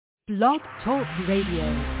Blog Talk Radio.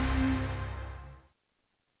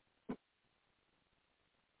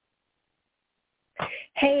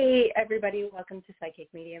 Hey, everybody. Welcome to Psychic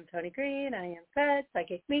Medium Toni Greene. I am Fed,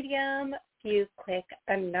 Psychic Medium. Few quick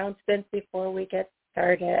announcements before we get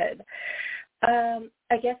started. I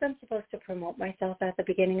guess I'm supposed to promote myself at the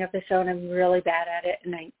beginning of the show, and I'm really bad at it,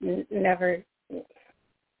 and I never,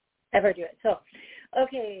 ever do it. So,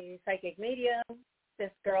 okay, Psychic Medium,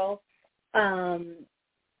 this girl,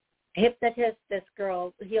 hypnotist, this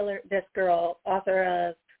girl, healer, this girl, author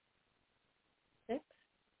of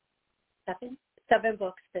seven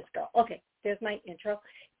books, this girl. Okay, there's my intro.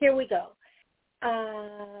 Here we go.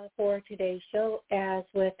 For today's show, as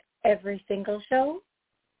with every single show,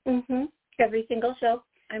 I'm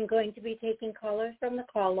going to be taking callers from the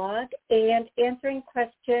call log and answering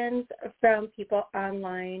questions from people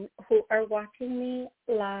online who are watching me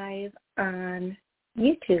live on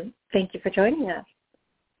YouTube. Thank you for joining us.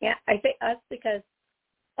 Yeah, I say us because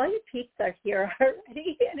all your peeps are here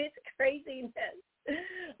already, and it's craziness.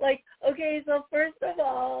 Like, okay, so first of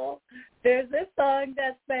all, there's this song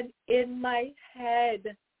that's been in my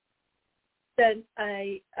head since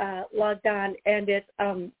I logged on, and it's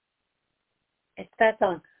that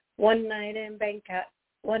song, One Night in Bangkok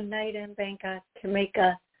to make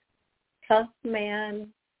a tough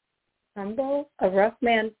man humble, a rough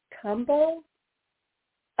man tumble.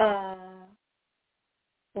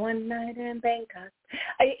 One Night in Bangkok.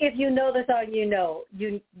 If you know the song, you know.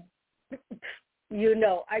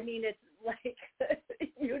 I mean, it's like,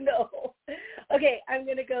 Okay, I'm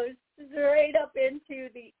going to go straight up into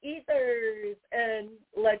the ethers and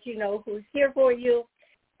let you know who's here for you.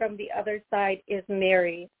 From the other side is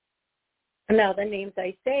Mary. Now, the names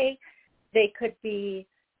I say, they could be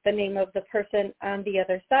the name of the person on the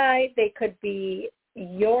other side. They could be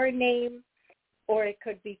your name, or it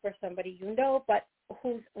could be for somebody you know, but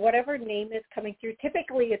whatever name is coming through,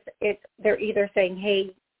 typically it's they're either saying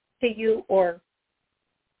hey to you or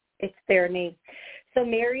it's their name. So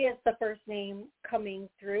Mary is the first name coming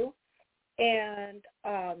through, and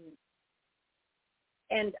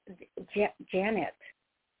Janet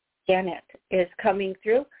is coming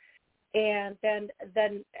through, and then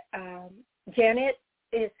Janet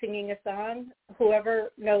is singing a song.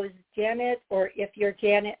 Whoever knows Janet, or if you're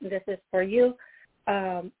Janet and this is for you,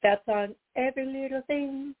 that song, Every Little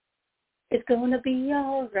Thing is Gonna Be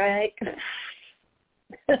All Right.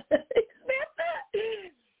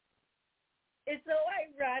 It's so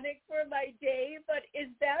ironic for my day, but is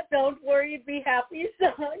that Don't Worry, Be Happy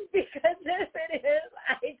song? Because if it is,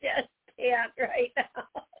 I just can't right now.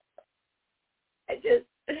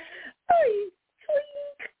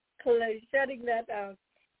 Shutting that down.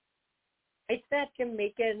 It's that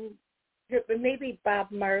Jamaican, maybe Bob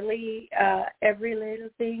Marley, Every Little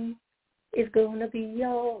Thing is Gonna Be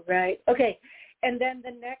All Right. Okay, and then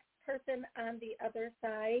the next person on the other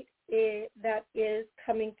side that is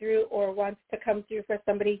coming through or wants to come through for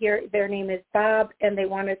somebody here, their name is Bob, and they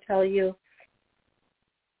want to tell you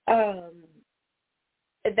that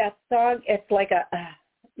song. It's like a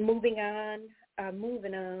moving on. I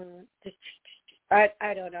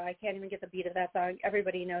don't know. I can't even get the beat of that song.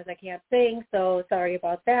 Everybody knows I can't sing, so sorry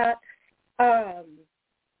about that.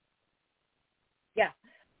 Yeah.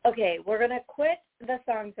 Okay, we're going to quit the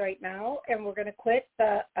songs right now, and we're going to quit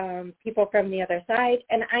the people from the other side,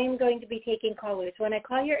 and I am going to be taking callers. When I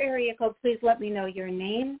call your area code, please let me know your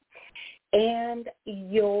name and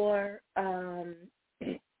your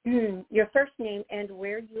first name and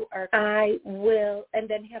where you are. I will, and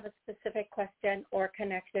then have a specific question or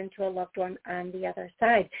connection to a loved one on the other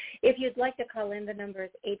side. If you'd like to call in, the number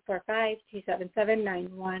is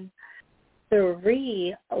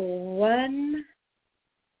 845-277-9131.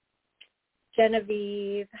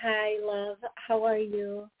 Genevieve, hi, love. How are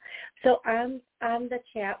you? So on the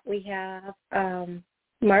chat, we have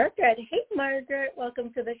Margaret. Hey, Margaret.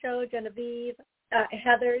 Welcome to the show, Genevieve.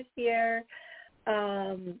 Heather's here.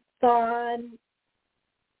 Fawn,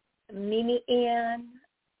 Mimi Ann,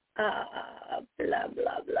 blah, blah,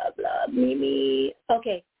 blah, blah, Mimi.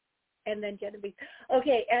 Okay, and then Genevieve.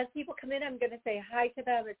 Okay, as people come in, I'm going to say hi to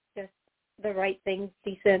them. It's just the right thing,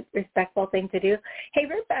 decent, respectful thing to do. Hey,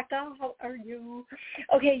 Rebecca, how are you?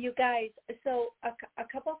 Okay, you guys, so a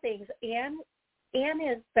couple things. Anne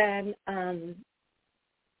has been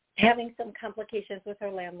having some complications with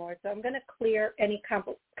her landlord, so I'm going to clear any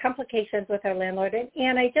complications with her landlord.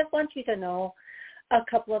 And I just want you to know a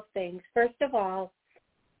couple of things. First of all,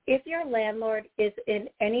 if your landlord is in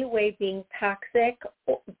any way being toxic,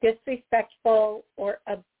 or disrespectful, or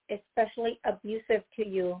especially abusive to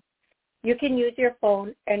you, you can use your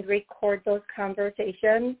phone and record those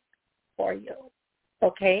conversations for you,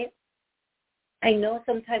 okay? I know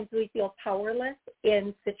sometimes we feel powerless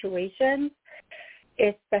in situations,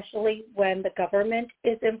 especially when the government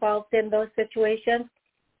is involved in those situations.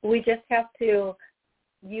 We just have to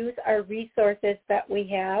use our resources that we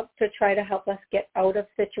have to try to help us get out of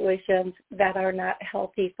situations that are not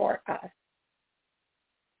healthy for us.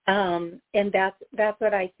 And that's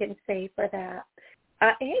what I can say for that.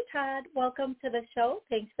 Hey, Todd, welcome to the show.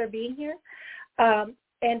 Thanks for being here. And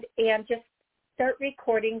just start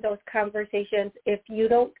recording those conversations. If you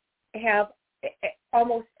don't have,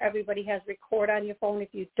 almost everybody has record on your phone. If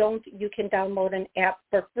you don't, you can download an app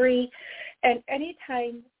for free. And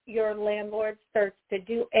anytime your landlord starts to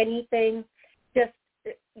do anything, just,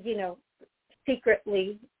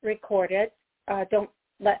 secretly record it. Don't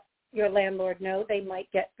let your landlord know. They might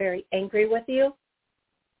get very angry with you.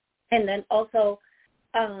 And then also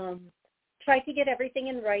try to get everything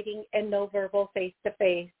in writing and no verbal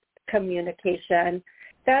face-to-face communication.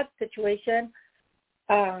 That situation,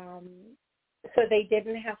 so they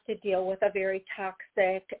didn't have to deal with a very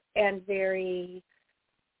toxic and very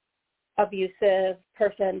abusive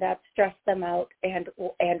person that stressed them out and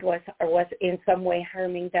was in some way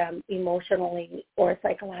harming them emotionally or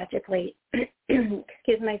psychologically.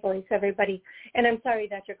 Excuse my voice, everybody. And I'm sorry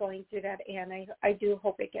that you're going through that, Anne. I do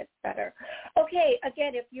hope it gets better. Okay,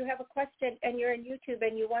 again, if you have a question and you're on YouTube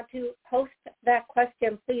and you want to post that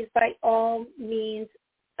question, please, by all means,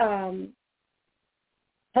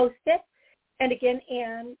 post it. And again,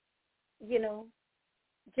 Anne,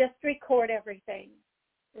 just record everything.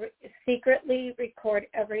 Secretly record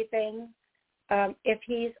everything. If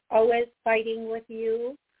he's always fighting with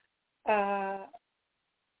you,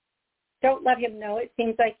 don't let him know. It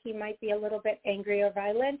seems like he might be a little bit angry or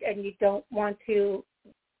violent, and you don't want to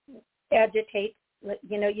agitate.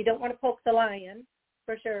 You don't want to poke the lion,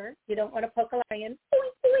 for sure. You don't want to poke a lion.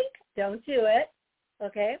 Boink, boink. Don't do it,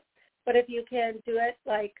 okay? But if you can do it,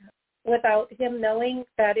 like, without him knowing,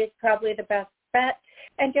 that is probably the best bet.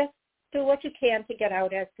 And just do what you can to get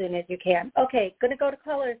out as soon as you can. Okay, going to go to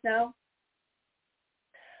callers now.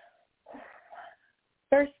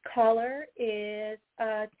 First caller is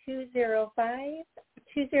 205.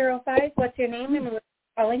 205, what's your name and where are you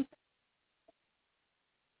calling?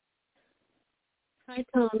 Hi,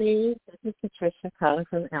 Toni. This is Patricia calling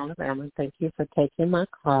from Alabama. Thank you for taking my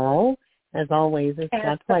call. As always, it's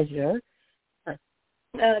my pleasure.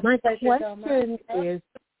 My question is,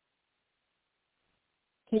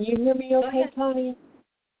 can you hear me okay, Toni?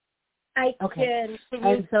 I can.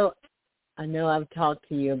 Okay. And so I know I've talked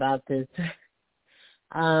to you about this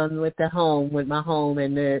with my home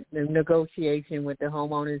and the negotiation with the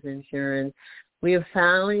homeowner's insurance. We have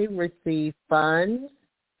finally received funds,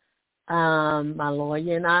 my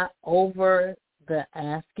lawyer and I, over the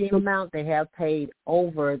asking amount. They have paid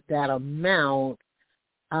over that amount.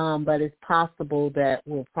 But it's possible that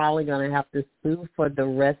we're probably going to have to sue for the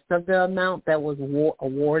rest of the amount that was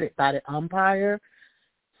awarded by the umpire.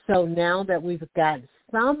 So now that we've got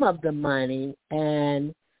some of the money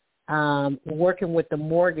and working with the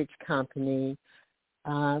mortgage company,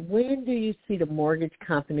 when do you see the mortgage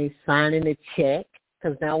company signing a check?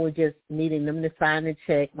 Because now we're just needing them to sign a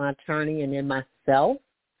check, my attorney and then myself,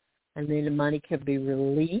 and then the money can be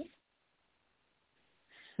released.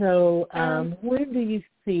 So when do you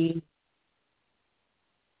see?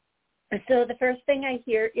 So the first thing I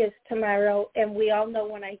hear is tomorrow, and we all know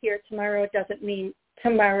when I hear tomorrow, it doesn't mean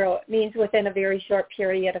tomorrow. It means within a very short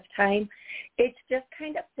period of time. It's just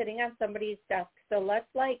kind of sitting on somebody's desk. So let's,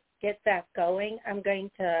 get that going. I'm going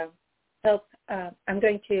to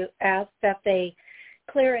ask that they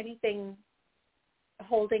clear anything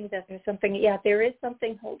holding this or something. Yeah, there is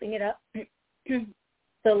something holding it up.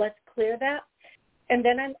 So let's clear that. And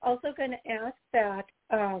then I'm also going to ask that,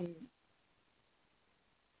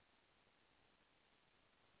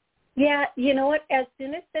 you know what, as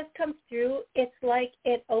soon as this comes through, it's like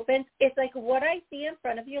it opens. It's like what I see in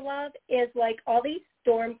front of you, love, is like all these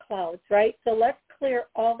storm clouds, right? So let's clear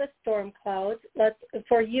all the storm clouds.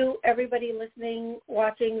 For you, everybody listening,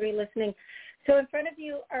 watching, re-listening. So in front of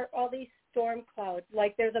you are all these storm clouds.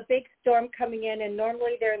 Like there's a big storm coming in, and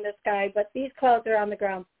normally they're in the sky, but these clouds are on the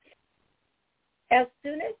ground. As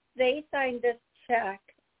soon as they sign this check,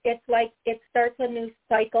 it's like it starts a new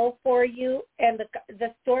cycle for you, and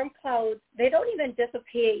the storm clouds, they don't even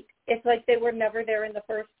dissipate. It's like they were never there in the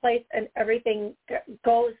first place, and everything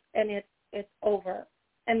goes and it's over.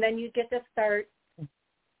 And then you get to start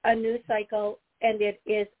a new cycle, and it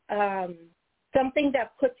is something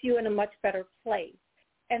that puts you in a much better place.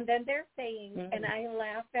 And then they're saying, and I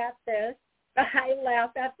laugh at this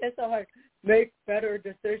so hard, make better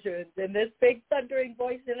decisions in this big thundering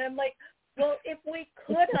voice. And I'm like, well, if we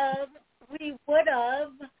could have, we would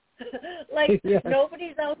Like, Yes.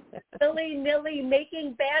 Nobody's out willy-nilly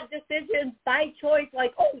making bad decisions by choice,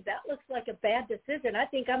 like, oh, that looks like a bad decision. I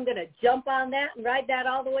think I'm going to jump on that and ride that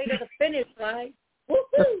all the way to the finish line.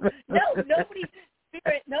 Woo-hoo! No,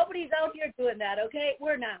 nobody's out here doing that, okay?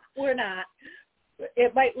 We're not.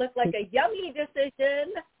 It might look like a yummy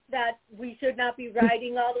decision that we should not be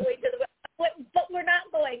riding all the way to the but we're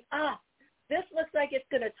not going, this looks like it's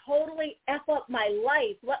going to totally F up my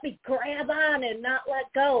life. Let me grab on and not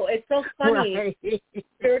let go. It's so funny. Right.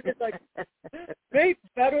 They're just like, make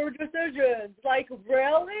better decisions. Like,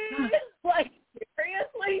 really? Like,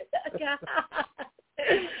 seriously?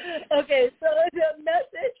 Okay, so the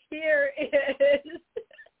message here is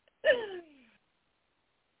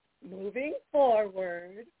moving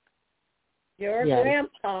forward, your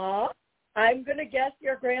grandpa, I'm going to guess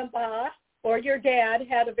your grandpa or your dad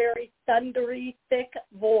had a very thundery, thick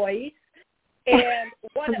voice, and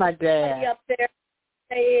one my of somebody dad up there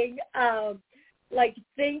saying,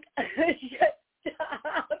 think,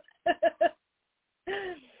 stop.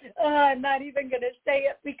 I'm not even going to say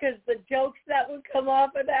it because the jokes that would come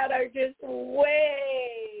off of that are just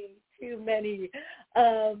way too many.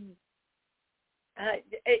 But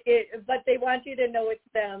they want you to know it's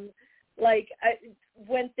them. Like,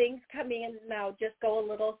 when things come in now, just go a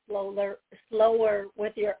little slower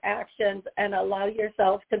with your actions and allow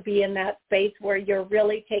yourself to be in that space where you're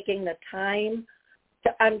really taking the time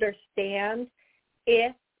to understand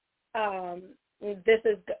if this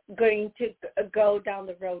is going to go down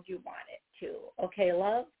the road you want it to. Okay,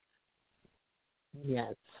 love?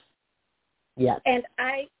 Yes. And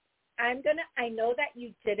I know that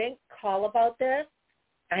you didn't call about this.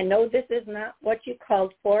 I know this is not what you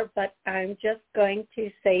called for, but I'm just going to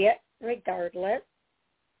say it regardless.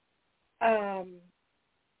 I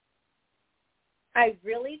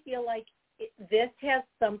really feel like this has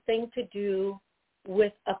something to do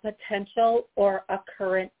with a potential or a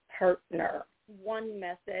current partner. One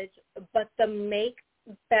message, but the make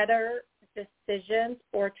better decisions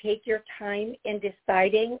or take your time in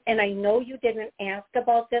deciding, and I know you didn't ask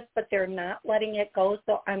about this, but they're not letting it go,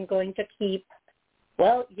 so I'm going to keep.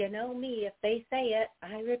 Well, you know me, if they say it,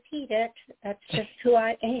 I repeat it. That's just who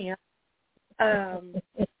I am.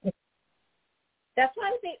 That's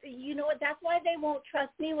why that's why they won't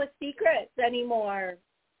trust me with secrets anymore,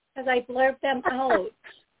 because I blurb them out.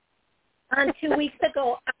 On 2 weeks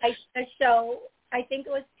ago, I did a show. I think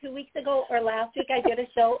it was 2 weeks ago or last week I did a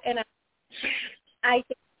show, and I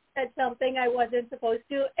said something I wasn't supposed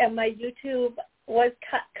to, and my YouTube was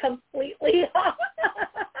cut completely off.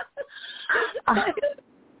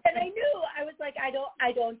 And I knew, I was like, I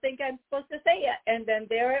don't think I'm supposed to say it. And then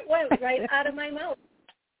there it went, right out of my mouth.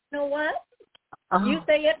 You know what? You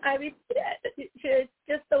say it, I repeat it. It's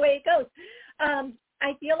just the way it goes.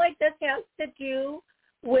 I feel like this has to do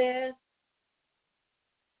with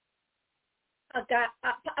a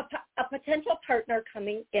potential partner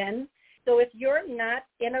coming in. So if you're not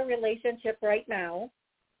in a relationship right now,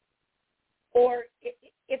 or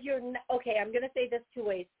if you're not, okay, I'm going to say this two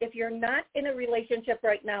ways. If you're not in a relationship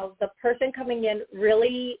right now, the person coming in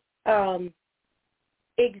really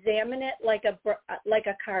examine it like a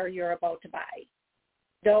car you're about to buy.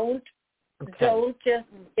 Don't just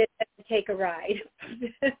get and take a ride.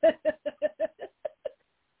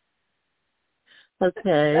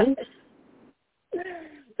 Okay.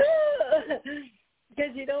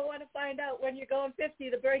 Because you don't want to find out when you're going 50,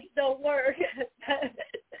 the brakes don't work.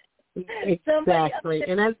 Exactly.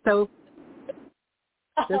 And that's so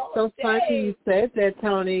funny you said that,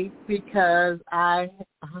 Toni, because I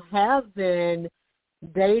have been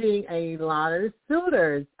dating a lot of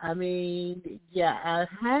suitors. I mean, yeah, I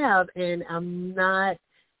have, and I'm not,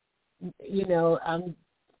 I'm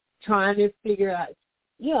trying to figure out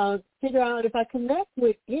if I connect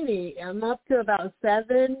with any. I'm up to about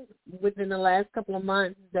 7 within the last couple of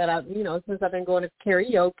months that I've, since I've been going to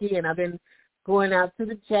karaoke and I've been going out to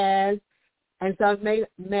the jazz. And so I've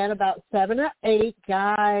met about 7 or 8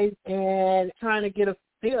 guys and trying to get a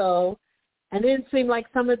feel. And then it seemed like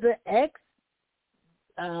some of the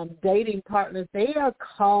dating partners, they are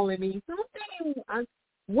calling me. So I'm thinking,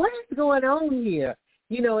 what is going on here?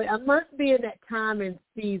 I must be in that time and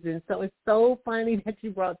season. So it's so funny that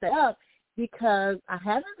you brought that up, because I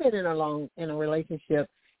haven't been in a relationship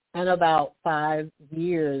in about 5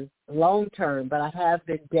 years long term, but I have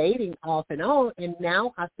been dating off and on, and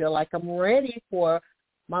now I feel like I'm ready for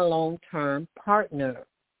my long term partner.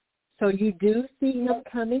 So you do see him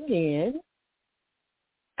coming in.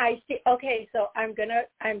 I see. Okay, so I'm gonna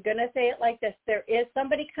say it like this: there is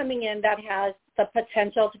somebody coming in that has the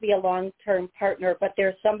potential to be a long-term partner, but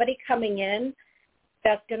there's somebody coming in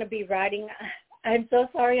that's going to be riding I'm so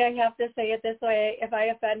sorry I have to say it this way. If I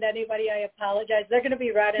offend anybody, I apologize. They're going to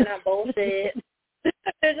be riding on bullshit.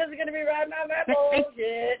 They're just going to be riding on my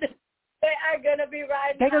bullshit. They are going to be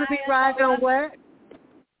riding. They're going to be riding on what?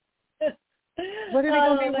 What are they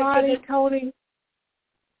going to be riding, Toni?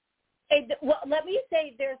 Hey, well, let me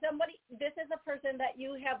say, there's somebody. This is a person that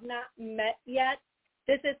you have not met yet.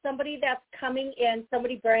 This is somebody that's coming in,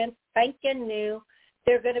 somebody brand spanking new.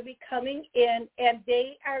 They're going to be coming in, and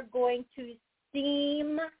they are going to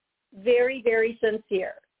seem very, very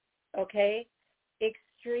sincere, okay?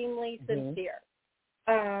 Extremely sincere.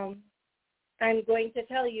 I'm going to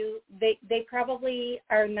tell you, they probably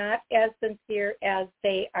are not as sincere as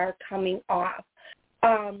they are coming off.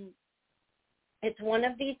 It's one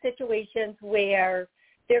of these situations where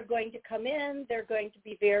they're going to come in, they're going to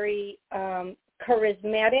be very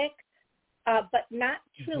charismatic, but not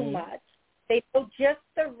too much. They go just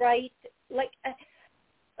the right, like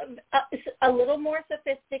a little more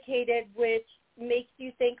sophisticated, which makes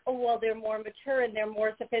you think, oh, well, they're more mature and they're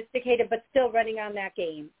more sophisticated, but still running on that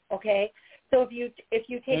game, okay? So if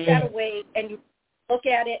you take that away and you look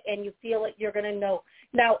at it and you feel it, you're going to know.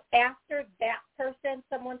 Now, after that person,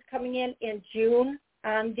 someone's coming in June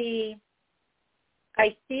on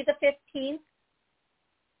I see the 15th.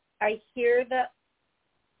 I see the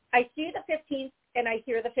 15th and I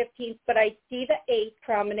hear the 15th, but I see the 8th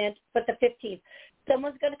prominent, but the 15th.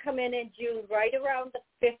 Someone's going to come in June right around the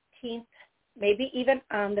 15th, maybe even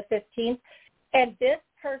on the 15th. And this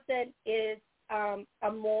person is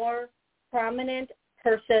a more prominent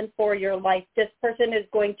person for your life. This person is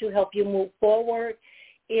going to help you move forward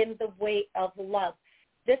in the way of love.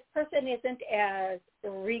 This person isn't as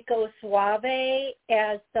rico suave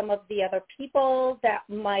as some of the other people that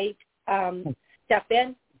might step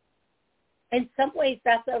in. In some ways,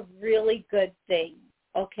 that's a really good thing,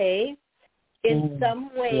 okay? In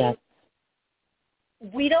some ways,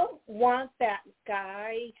 we don't want that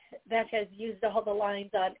guy that has used all the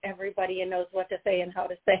lines on everybody and knows what to say and how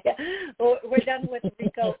to say it. We're done with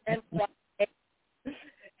Rico and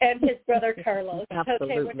his brother Carlos.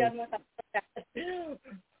 Absolutely. Okay, we're done with that.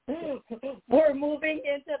 We're moving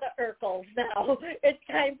into the Urkels now. It's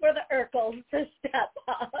time for the Urkels to step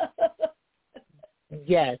up.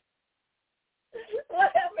 Yes.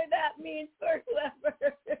 Whatever that means for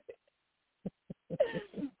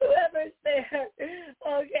whoever's there.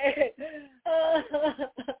 Okay.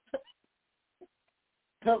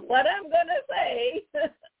 What I'm going to say,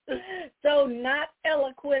 so not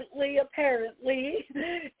eloquently apparently,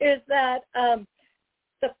 is that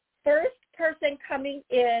the first person coming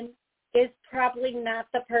in is probably not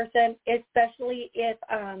the person, especially if,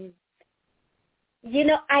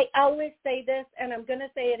 I always say this, and I'm going to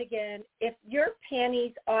say it again. If your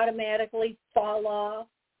panties automatically fall off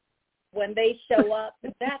when they show up,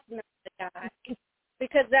 that's not the guy,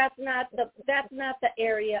 because that's not the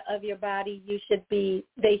area of your body they should be,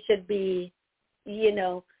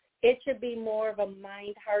 it should be more of a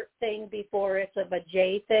mind-heart thing before it's a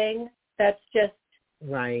vajay thing. That's just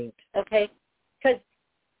right. Okay, because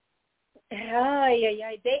they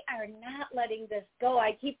are not letting this go.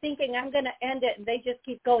 I keep thinking I'm going to end it, and they just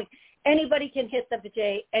keep going. Anybody can hit the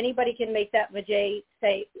vajay. Anybody can make that vajay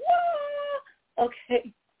say, whoa!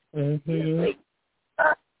 Okay. Mm-hmm.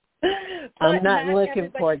 I'm not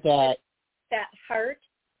looking for that. That heart,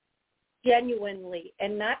 genuinely,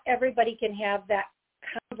 and not everybody can have that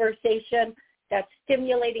conversation, that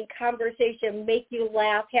stimulating conversation, make you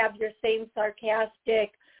laugh, have your same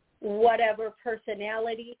sarcastic, whatever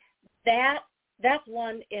personality. That's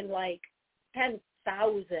one in like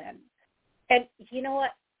 10,000. And you know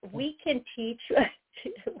what? We can teach.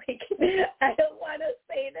 I don't want to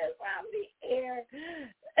say this on the air.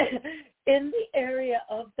 In the area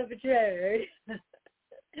of the vajay,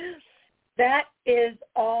 that is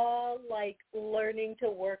all like learning to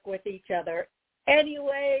work with each other.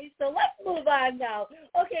 Anyway, so let's move on now.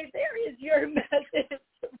 Okay, there is your message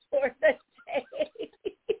for the day.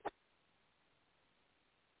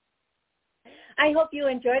 I hope you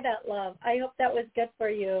enjoyed that, love. I hope that was good for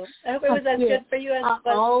you. I hope it was as good for you as it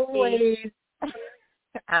was for me.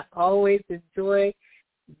 I always enjoy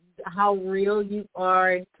how real you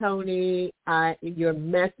are, Toni. Your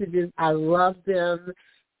messages, I love them.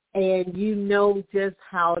 And you know just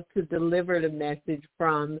how to deliver the message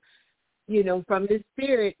from the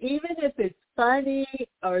spirit, even if it's funny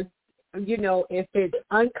or, if it's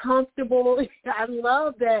uncomfortable. I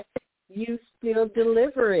love that you still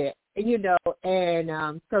deliver it,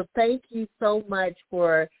 and so thank you so much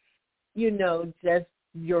for, just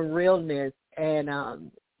your realness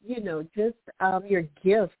and, just your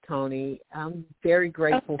gift, Toni. I'm very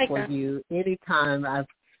grateful for you. Anytime I've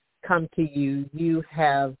come to you. You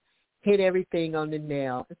have hit everything on the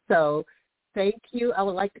nail. So thank you. I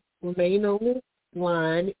would like to remain on the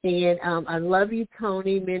line. And I love you,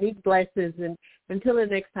 Toni. Many blessings. And until the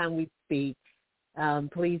next time we speak,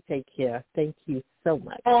 please take care. Thank you so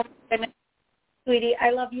much. Sweetie, I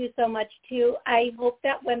love you so much, too. I hope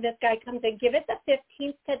that when this guy comes in, give it the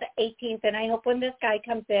 15th to the 18th, and I hope when this guy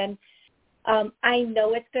comes in, I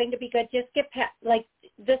know it's going to be good. Just get past, like,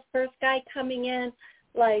 this first guy coming in,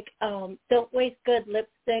 like, don't waste good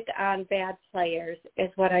lipstick on bad players is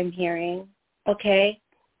what I'm hearing, okay?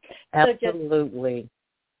 Absolutely. So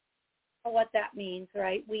just what that means,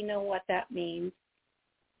 right? We know what that means.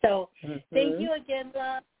 So thank you again,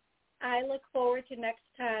 love. I look forward to next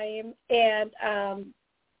time, and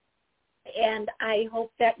I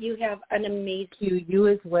hope that you have an amazing. You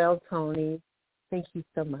as well, Toni. Thank you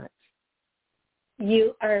so much.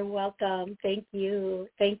 You are welcome. Thank you.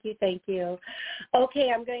 Thank you. Thank you. Okay,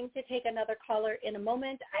 I'm going to take another caller in a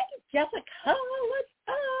moment. Jessica, what's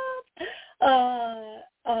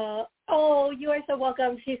up? Oh, you are so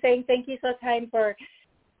welcome. She's saying thank you so time for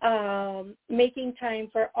making time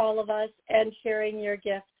for all of us and sharing your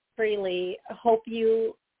gifts freely. Hope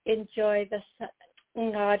you enjoy this.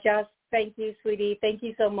 Jess, thank you, sweetie. Thank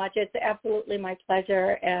you so much. It's absolutely my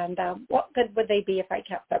pleasure. And what good would they be if I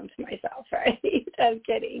kept them to myself, right? I'm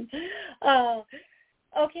kidding.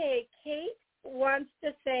 Okay, Kate wants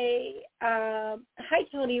to say, hi,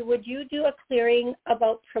 Toni, would you do a clearing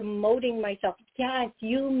about promoting myself? Yes,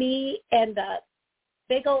 you, me, and the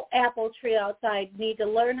big old apple tree outside need to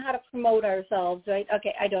learn how to promote ourselves, right?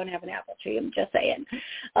 Okay, I don't have an apple tree, I'm just saying.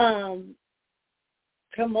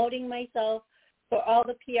 Promoting myself for all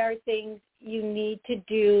the PR things you need to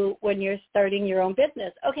do when you're starting your own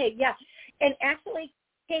business. Okay, yeah. And actually,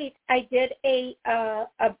 Kate, I did a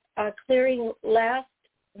clearing last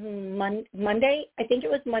Monday. I think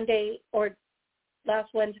it was Monday or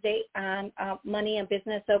last Wednesday on money and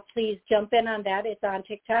business. So please jump in on that. It's on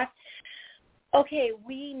TikTok. Okay,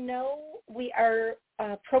 we know we are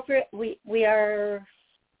appropriate. We are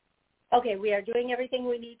doing everything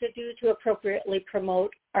we need to do to appropriately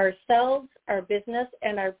promote ourselves, our business,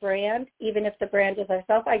 and our brand. Even if the brand is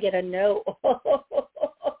ourselves, I get a no.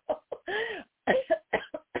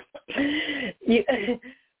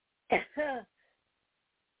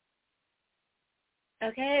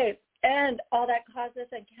 Okay, and all that caused this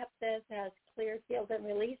and kept this has clear, sealed, and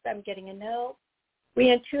released. I'm getting a no. We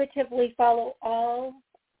intuitively follow all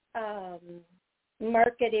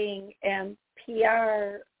marketing and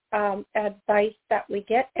PR advice that we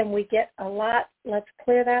get, and we get a lot. Let's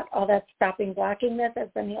clear that. All that stopping blocking this has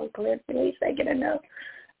been healed, cleared, released. I get a no.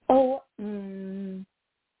 Oh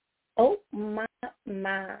my.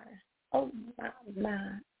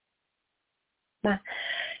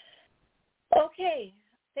 Okay,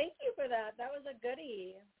 thank you for that. That was a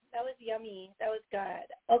goodie. That was yummy. That was good.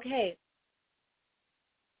 Okay.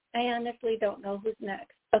 I honestly don't know who's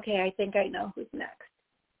next. Okay, I think I know who's next.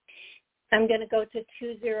 I'm going to go to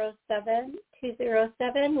 207.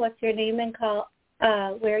 207, what's your name and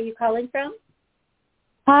where are you calling from?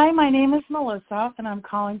 Hi, my name is Melissa, and I'm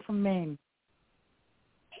calling from Maine.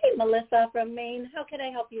 Hey, Melissa from Maine. How can I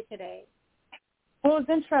help you today? Well, it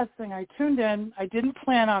was interesting. I tuned in. I didn't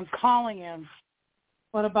plan on calling in,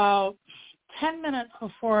 but about 10 minutes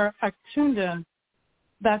before I tuned in,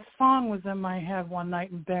 that song was in my head one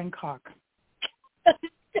night in Bangkok.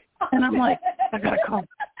 And I'm like, I got to call.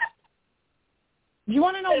 Do you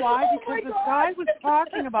want to know why? Because this guy was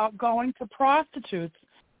talking about going to prostitutes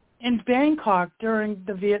in Bangkok during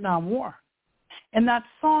the Vietnam War. And that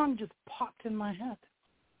song just popped in my head.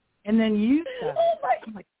 And then you said it.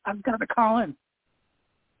 I'm like, I've got to call in.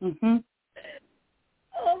 Mm-hmm.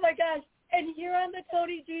 Oh, my gosh. And here on the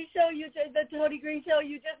Toni G show, the Toni Greene show,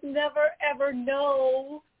 you just never, ever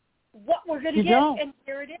know what we're going to get. Don't. And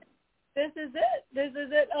here it is. This is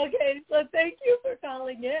it. Okay, so thank you for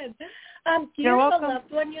calling in. Do you have a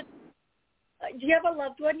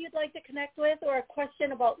loved one you'd like to connect with, or a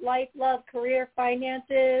question about life, love, career,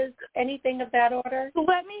 finances, anything of that order?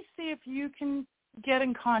 Let me see if you can get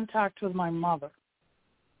in contact with my mother.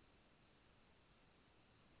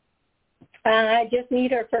 I just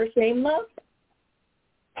need her first name, love.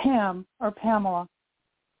 Pam or Pamela.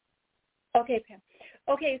 Okay, Pam.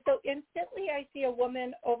 Okay, so instantly I see a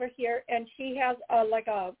woman over here, and she has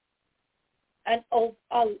an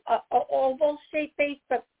oval-shaped face,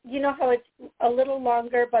 but you know how it's a little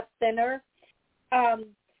longer but thinner. And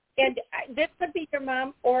this could be your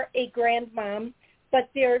mom or a grandmom, but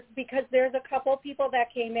there's a couple people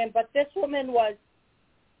that came in, but this woman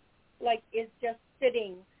is just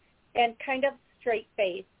sitting and kind of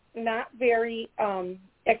straight-faced, not very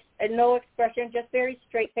no expression, just very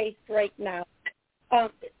straight-faced right now.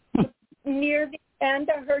 Near the end,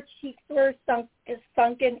 her cheeks were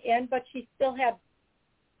sunken in, but she still had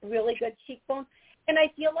really good cheekbones. And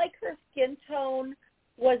I feel like her skin tone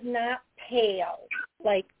was not pale,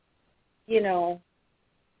 like, you know,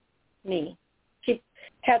 me. She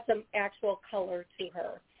had some actual color to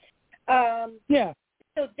her. Yeah.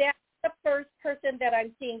 So that's the first person that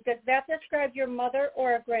I'm seeing. Does that describe your mother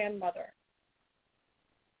or a grandmother?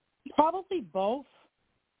 Probably both.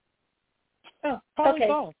 Oh, Probably okay.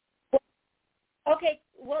 both. Okay,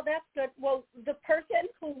 well, that's good. Well, the person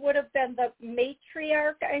who would have been the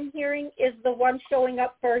matriarch I'm hearing is the one showing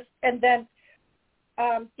up first, and then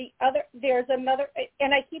there's another,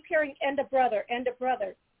 and I keep hearing and a brother.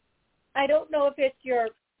 I don't know if it's your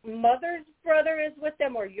mother's brother is with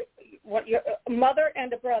them or your mother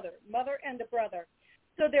and a brother.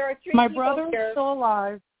 So there are three My people brother here. is still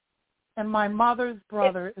alive, and my mother's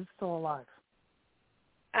brother is still alive.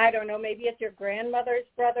 I don't know, maybe it's your grandmother's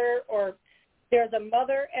brother, or there's a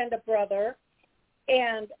mother and a brother,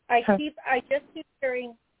 and I just keep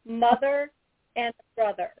hearing mother and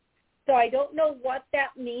brother. So I don't know what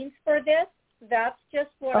that means for this. That's just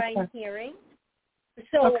what I'm hearing.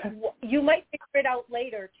 So you might figure it out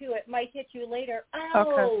later, too. It might hit you later.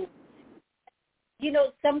 Oh, you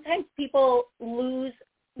know, sometimes people lose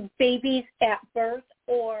babies at birth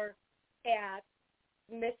or at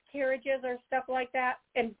miscarriages or stuff like that,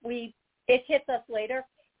 and it hits us later.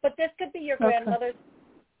 But this could be your grandmother,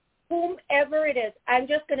 whomever it is. I'm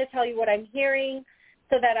just going to tell you what I'm hearing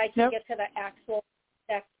so that I can get to the actual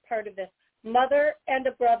next part of this. Mother and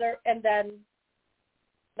a brother, and then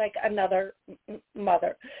like another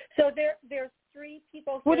mother. So there's three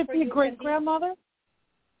people. Would it be a great-grandmother?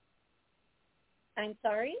 I'm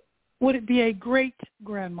sorry? Would it be a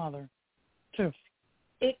great-grandmother, too?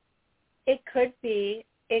 It could be.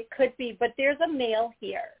 But there's a male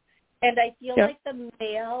here. And I feel like the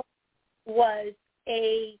male was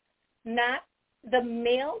not the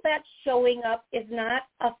male that's showing up is not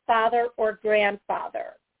a father or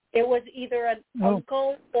grandfather. It was either an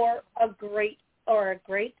uncle or a great.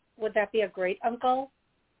 Would that be a great uncle?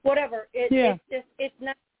 Whatever. It's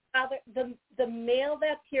not father. The male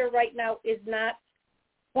that's here right now is not.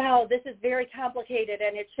 Wow, this is very complicated,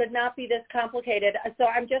 and it should not be this complicated. So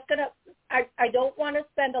I'm just going to, I don't want to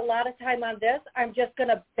spend a lot of time on this. I'm just going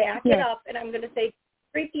to back it up, and I'm going to say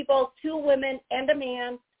three people, two women and a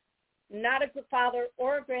man, not a father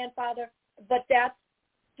or a grandfather, but that's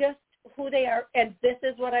just who they are, and this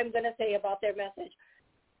is what I'm going to say about their message.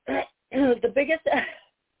 The biggest...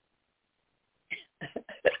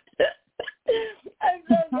 I'm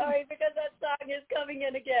so sorry because that song is coming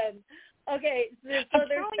in again. Okay, so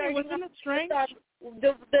they're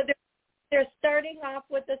starting off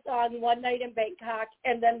with the song One Night in Bangkok,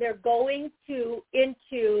 and then they're going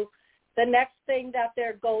into the next thing that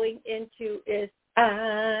they're going into is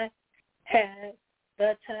I had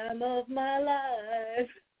the time of my life.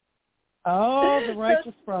 Oh, the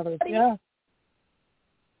Righteous Brothers, yeah.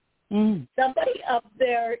 Somebody up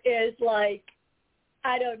there is like,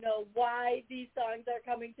 I don't know why these songs are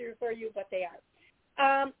coming through for you, but they are.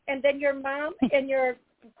 And then your mom and your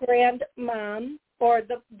grandmom, or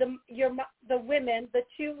the women, the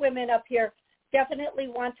two women up here, definitely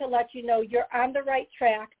want to let you know you're on the right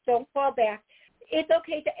track. Don't fall back. It's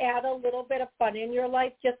okay to add a little bit of fun in your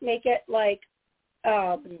life. Just make it like,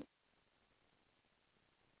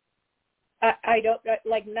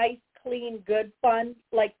 like nice, clean, good fun.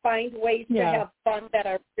 Like find ways to have fun that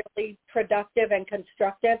are really productive and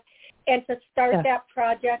constructive. And to start that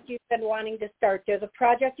project you've been wanting to start. There's a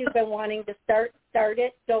project you've been wanting to start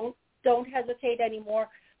it. Don't hesitate anymore.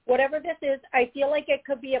 Whatever this is, I feel like it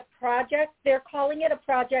could be a project. They're calling it a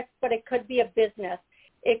project, but it could be a business.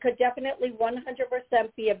 It could definitely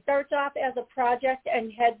 100% be a starts off as a project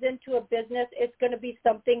and heads into a business. It's going to be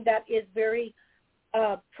something that is very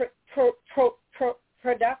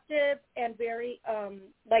productive and very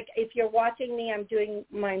like if you're watching me, I'm doing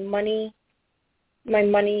my money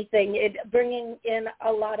thing. It bringing in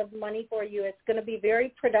a lot of money for you. It's going to be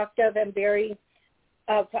very productive and very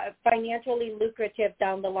financially lucrative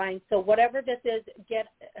down the line. So whatever this is, get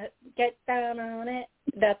down on it.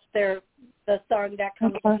 That's the song that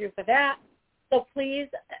comes through for that. So please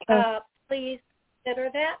consider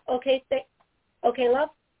that. Okay, okay, love.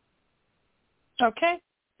 Okay,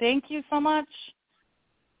 thank you so much.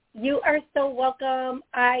 You are so welcome.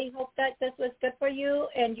 I hope that this was good for you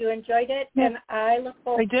and you enjoyed it, and I look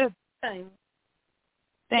forward to next time.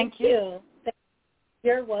 Thank you.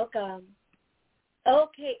 You're welcome.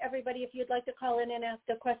 Okay, everybody, if you'd like to call in and ask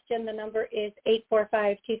a question, the number is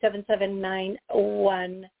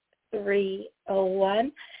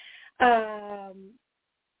 845-277-9131.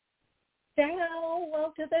 Now,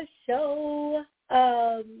 welcome to the show.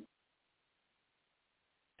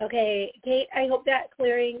 Okay, Kate, I hope that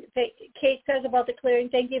clearing, Kate says about the clearing,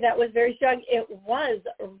 thank you, that was very strong. It was,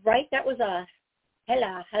 right? That was a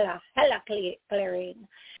hella clearing.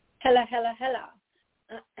 Hella.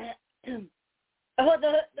 Oh,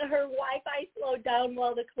 her Wi-Fi slowed down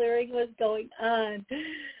while the clearing was going on.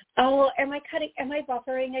 Oh, am I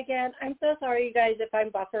buffering again? I'm so sorry, you guys, if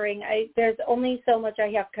I'm buffering. There's only so much I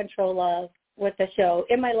have control of with the show.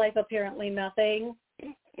 In my life, apparently nothing.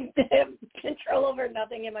 Control over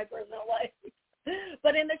nothing in my personal life.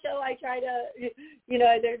 But in the show, I try to,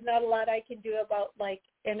 there's not a lot I can do about, like,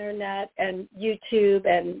 internet and YouTube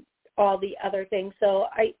and all the other things. So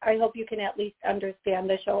I hope you can at least understand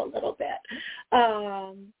the show a little bit.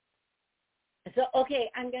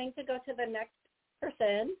 Okay, I'm going to go to the next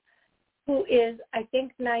person, who is, I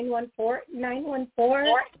think, 914.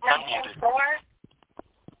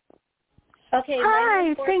 Okay.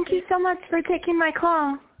 Hi, thank you so much for taking my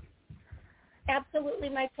call. Absolutely,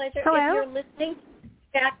 my pleasure. Hello? If you're listening to the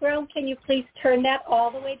background, can you please turn that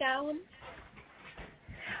all the way down?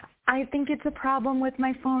 I think it's a problem with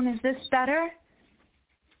my phone. Is this better?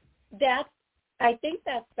 I think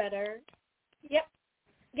that's better. Yep.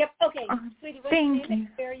 Okay, sweetie, what's your name?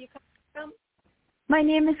 Where are you coming from? My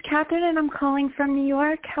name is Catherine, and I'm calling from New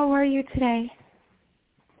York. How are you today?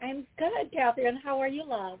 I'm good, Catherine. How are you,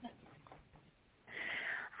 love?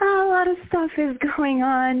 A lot of stuff is going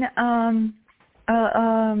on.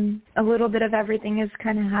 A little bit of everything is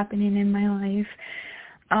kind of happening in my life.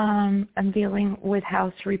 I'm dealing with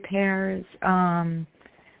house repairs. An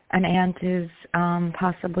aunt is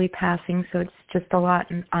possibly passing, so it's just a lot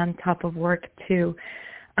on top of work, too.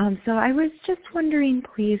 So I was just wondering,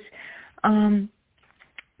 please,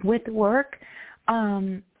 with work,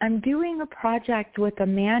 I'm doing a project with a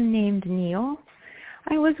man named Neil.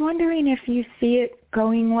 I was wondering if you see it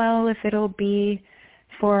going well, if it'll be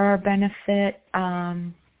for our benefit,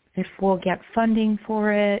 if we'll get funding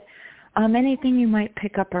for it. Anything you might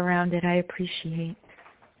pick up around it, I appreciate.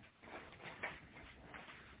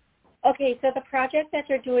 Okay, so the project that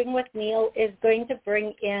you're doing with Neil is going to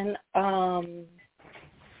bring in,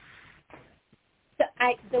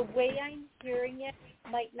 the way I'm hearing it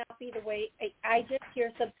might not be the way, I just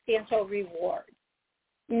hear substantial reward.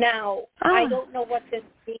 Now, I don't know what this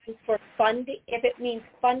means for funding, if it means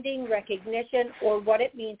funding, recognition, or what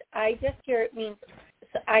it means. I'm just hearing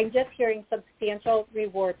substantial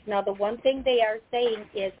rewards. Now, the one thing they are saying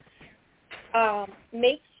is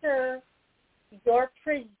make sure you're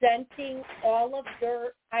presenting all of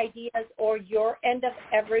your ideas or your end of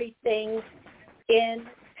everything in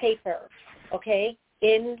paper, okay?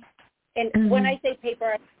 When I say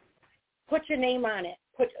paper, put your name on it.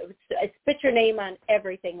 Spit your name on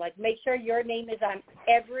everything. Like, make sure your name is on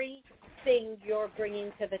everything you're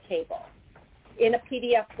bringing to the table in a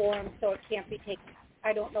PDF form so it can't be taken.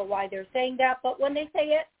 I don't know why they're saying that, but when they say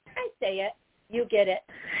it, I say it. You get it.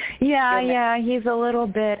 Yeah, he's a little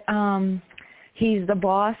bit, he's the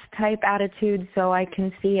boss type attitude, so I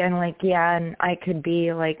can see and I could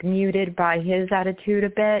be like muted by his attitude a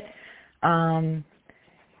bit.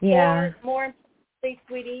 Yeah. More importantly,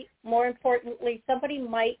 sweetie,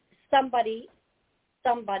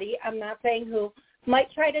 somebody, I'm not saying who,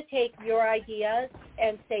 might try to take your ideas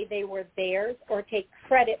and say they were theirs or take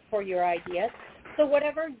credit for your ideas. So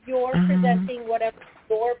whatever you're presenting, whatever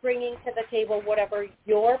you're bringing to the table, whatever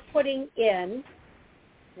you're putting in,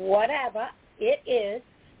 whatever it is,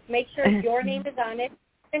 make sure your name is on it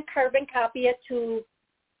and carbon copy it to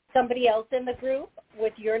somebody else in the group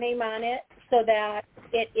with your name on it so that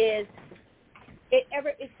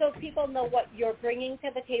so people know what you're bringing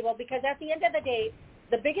to the table, because at the end of the day,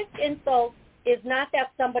 the biggest insult is not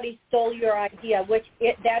that somebody stole your idea,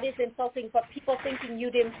 that is insulting, but people thinking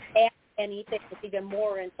you didn't add anything is even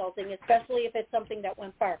more insulting, especially if it's something that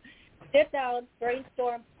went far. Sit down,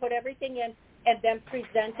 brainstorm, put everything in, and then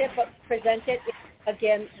present it, but present it in,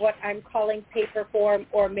 again, what I'm calling paper form,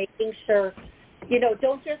 or making sure,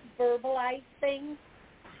 don't just verbalize things.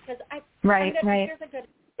 Because here's a good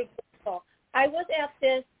example. I was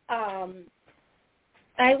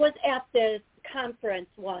at this conference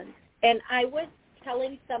once, and I was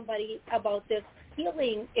telling somebody about this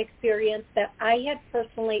healing experience that I had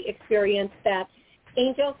personally experienced, that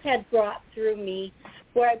angels had brought through me,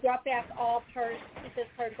 where I brought back all pieces,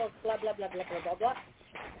 particles, blah, blah, blah, blah, blah, blah, blah.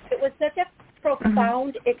 It was such a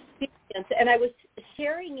profound experience, and I was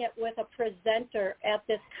sharing it with a presenter at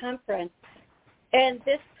this conference, And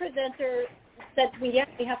this presenter said to me, yes,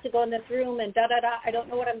 we have to go in this room and da-da-da. I don't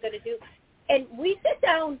know what I'm going to do. And we sit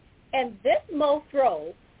down, and this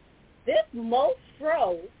mofro sits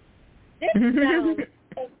down.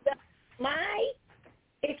 And my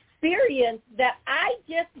experience that I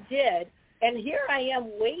just did, and here I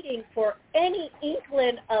am waiting for any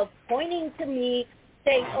inkling of pointing to me,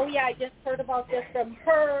 saying, oh, yeah, I just heard about this from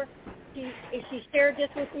her. She shared this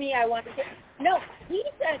with me. I want to get. No, he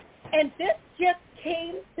said, and this just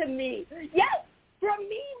came to me. Yes, from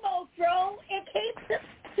me, Mofro. It came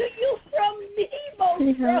to you from me,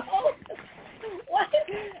 Mofro. What?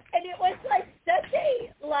 And it was like such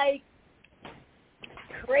a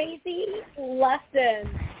crazy lesson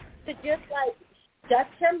to just shut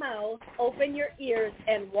your mouth, open your ears,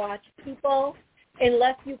 and watch people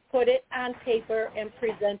unless you put it on paper and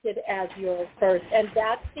present it as yours first. And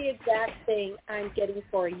that's the exact thing I'm getting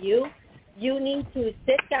for you. You need to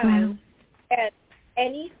sit down and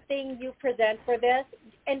anything you present for this,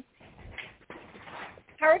 and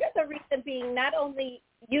part of the reason being not only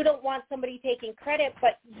you don't want somebody taking credit,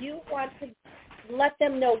 but you want to let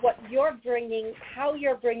them know what you're bringing, how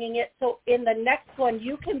you're bringing it, so in the next one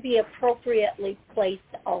you can be appropriately placed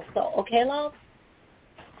also. Okay, love?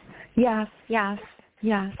 Yes.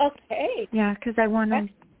 Okay. Yeah, because I want to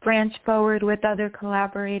branch forward with other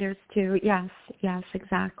collaborators too. Yes,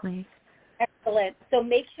 exactly. Excellent. So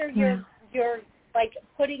make sure you're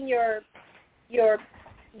putting your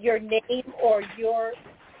name or your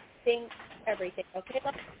thing, everything. Okay,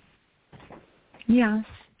 love? Yes.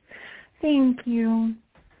 Thank you.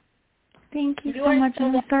 Thank you so much.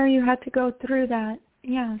 I'm sorry you had to go through that.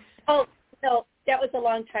 Yes. Oh, no, that was a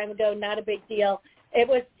long time ago. Not a big deal. It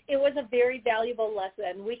was a very valuable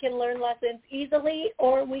lesson. We can learn lessons easily,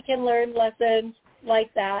 or we can learn lessons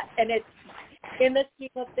like that. And it's in the scheme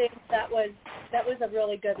of things, that was a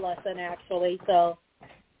really good lesson, actually. So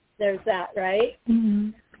there's that, right?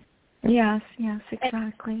 Mm-hmm. Yes,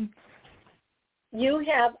 exactly. And you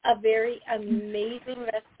have a very amazing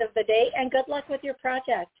rest of the day, and good luck with your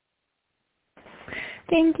project.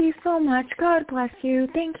 Thank you so much. God bless you.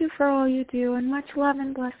 Thank you for all you do, and much love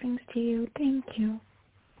and blessings to you. Thank you.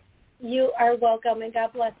 You are welcome, and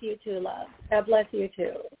God bless you too, love. God bless you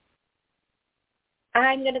too.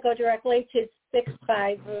 I'm going to go directly to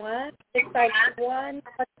 651. 651,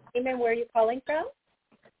 what's your name and where are you calling from?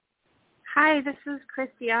 Hi, this is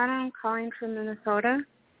Christiana. I'm calling from Minnesota.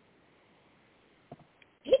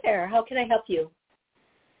 Hey there. How can I help you?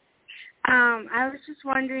 I was just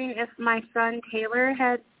wondering if my son Taylor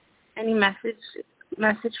had any message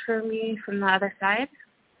for me from the other side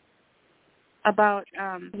about.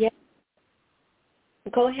 Yeah.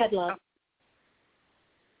 Go ahead, love.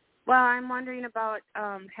 Well, I'm wondering about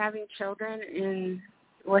having children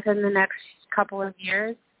within the next couple of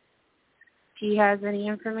years. If he has any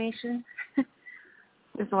information.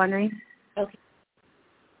 Just wondering. Okay.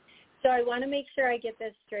 So I want to make sure I get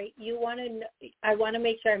this straight. I want to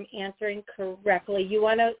make sure I'm answering correctly. You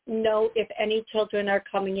want to know if any children are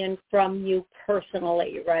coming in from you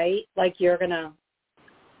personally, right? Like you're going to...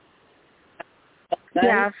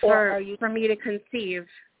 Yeah, for me to conceive.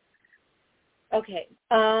 Okay.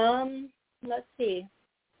 Let's see.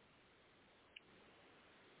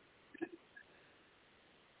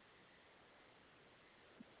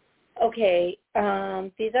 Okay.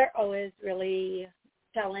 These are always really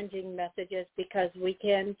challenging messages because we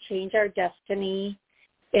can change our destiny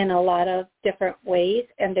in a lot of different ways,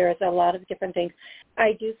 and there's a lot of different things.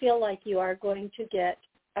 I do feel like you are going to get,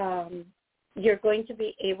 you're going to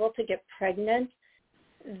be able to get pregnant.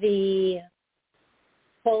 The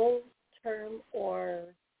full term or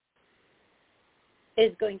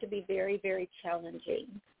is going to be very, very challenging.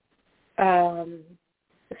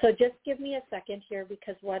 So just give me a second here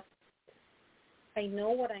because what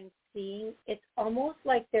I'm seeing, it's almost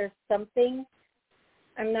like there's something,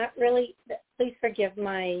 I'm not really, please forgive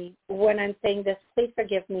when I'm saying this, please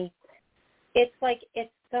forgive me. It's like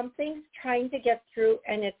something's trying to get through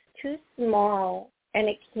and it's too small and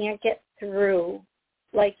it can't get through.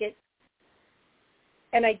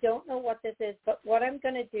 And I don't know what this is, but what I'm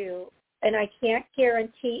going to do, and I can't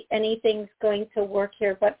guarantee anything's going to work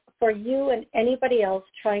here, but for you and anybody else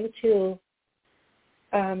trying to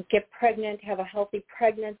get pregnant, have a healthy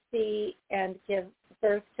pregnancy, and give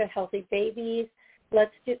birth to healthy babies,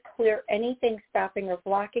 let's just clear anything stopping or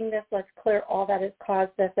blocking this. Let's clear all that has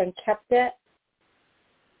caused this and kept it.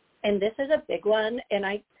 And this is a big one, and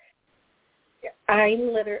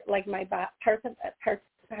I'm literally, like my parts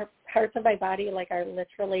of my body are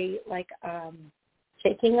literally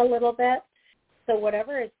shaking a little bit. So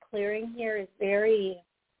whatever is clearing here is very,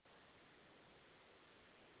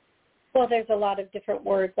 Well, there's a lot of different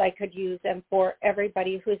words I could use, and for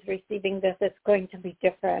everybody who's receiving this, it's going to be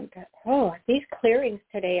different. Oh, these clearings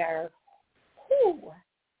today are,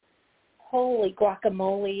 holy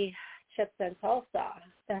guacamole, chips and salsa.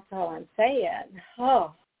 That's all I'm saying.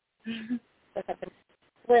 Oh, look up and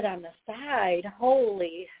split on the side.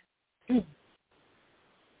 Holy.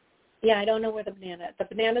 Yeah, I don't know where the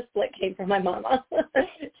banana split came from my mama.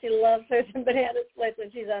 She loves her some banana splits when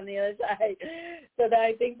she's on the other side. So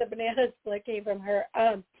I think the banana split came from her.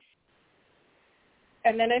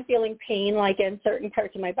 And then I'm feeling pain like in certain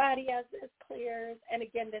parts of my body as this clears. And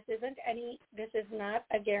again, this is not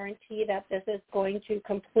a guarantee that this is going to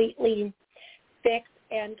completely fix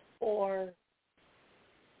and or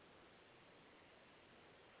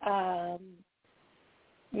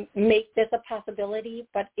make this a possibility,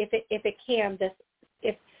 but if it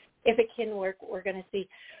can work, we're going to see.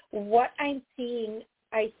 What I'm seeing,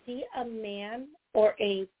 I see a man or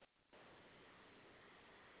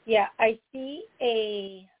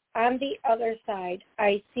on the other side,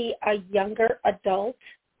 I see a younger adult,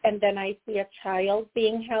 and then I see a child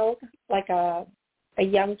being held, like a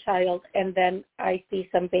young child, and then I see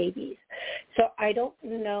some babies. So I don't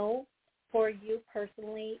know for you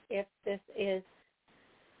personally if this is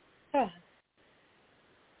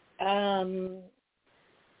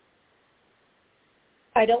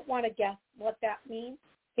I don't want to guess what that means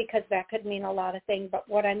because that could mean a lot of things. But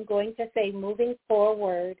what I'm going to say moving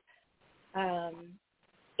forward,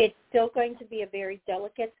 it's still going to be a very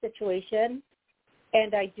delicate situation.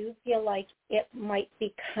 And I do feel like it might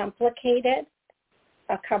be a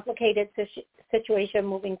complicated situation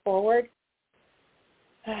moving forward.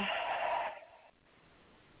 Okay,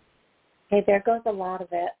 there goes a lot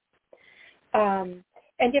of it. And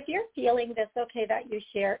if you're feeling this, okay, that you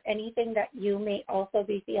share anything that you may also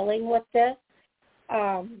be feeling with this.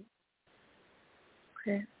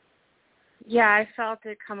 Okay. Yeah, I felt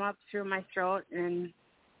it come up through my throat, and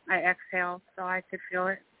I exhaled so I could feel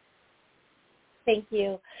it. Thank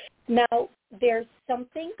you. Now, there's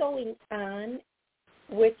something going on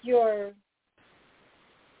with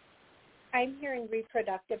I'm hearing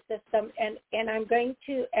reproductive system, and I'm going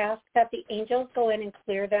to ask that the angels go in and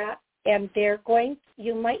clear that. And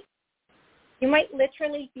you might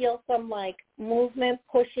literally feel some like movement,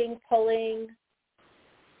 pushing, pulling,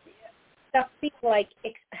 stuff like,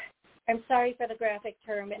 I'm sorry for the graphic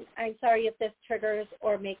term, and I'm sorry if this triggers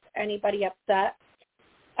or makes anybody upset.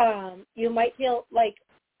 You might feel like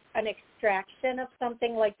an extraction of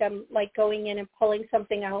something, like them like going in and pulling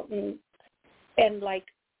something out and like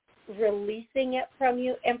releasing it from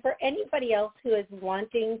you. And for anybody else who is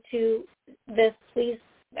wanting to this, please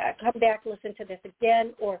come back, listen to this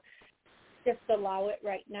again, or just allow it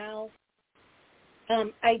right now.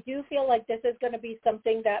 I do feel like this is going to be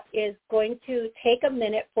something that is going to take a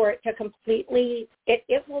minute for it to completely,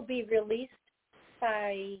 it will be released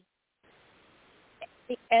by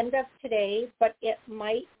the end of today, but it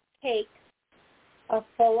might take a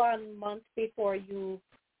full-on month before you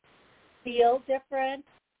feel different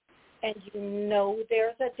and you know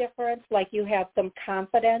there's a difference, like you have some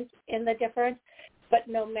confidence in the difference. But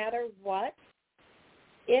no matter what,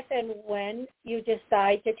 if and when you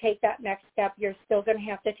decide to take that next step, you're still going to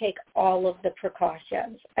have to take all of the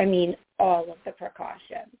precautions. I mean, all of the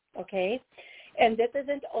precautions, okay? And this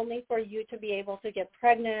isn't only for you to be able to get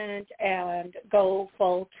pregnant and go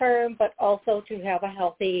full term, but also to have a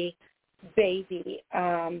healthy baby.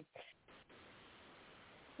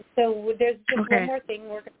 So there's just one more thing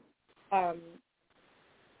we're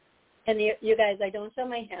and you guys, I don't show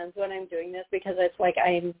my hands when I'm doing this because it's like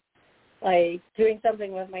I'm like doing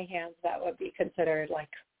something with my hands that would be considered like,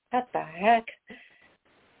 what the heck?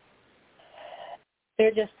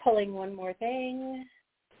 They're just pulling one more thing.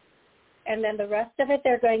 And then the rest of it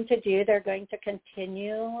they're going to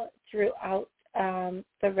continue throughout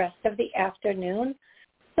the rest of the afternoon.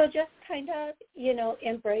 So just kind of,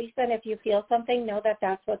 embrace, and if you feel something, know that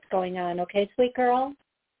that's what's going on. Okay, sweet girl?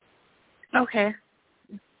 Okay.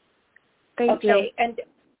 Thank you. Okay, and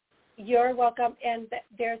you're welcome. And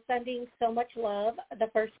they're sending so much love. The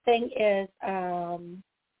first thing is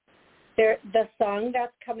the song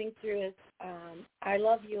that's coming through is I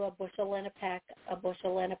love you, a bushel and a peck, a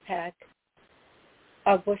bushel and a peck,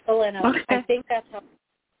 a bushel and a... Okay. I think that's how it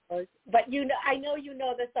goes. But I know you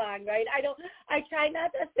know the song, right? I try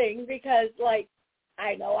not to sing because, like,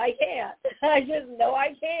 I know I can't. I just know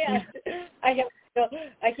I can't. I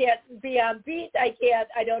can't be on beat. I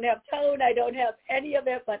don't have tone. I don't have any of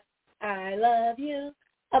it, but I love you,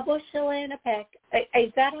 a bushel and a peck.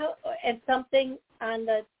 Is that how, and something on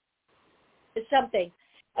the, something.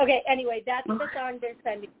 Okay, anyway, that's the song they're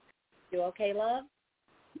sending you. Okay, love?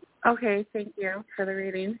 Okay, thank you for the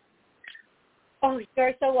reading. Oh,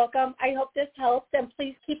 you're so welcome. I hope this helps, and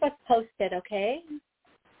please keep us posted, okay?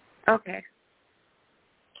 Okay.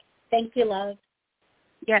 Thank you, love.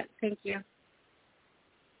 Yeah, thank you.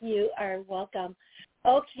 You are welcome.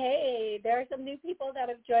 Okay, there are some new people that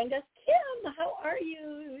have joined us. Kim, how are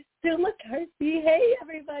you? Sue McCarthy, hey,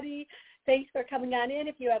 everybody. Thanks for coming on in.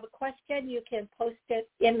 If you have a question, you can post it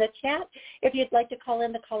in the chat. If you'd like to call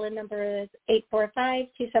in, the call-in number is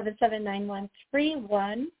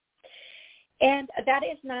 845-277-9131. And that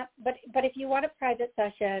is not, but if you want a private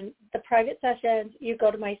session, the private sessions, you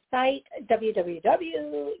go to my site,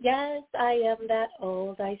 www. Yes, I am that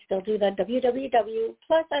old. I still do that, www.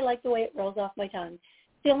 Plus, I like the way it rolls off my tongue.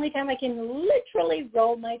 It's the only time I can literally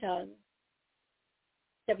roll my tongue.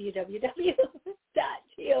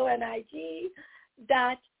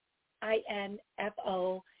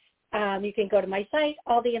 www.tonig.info. You can go to my site.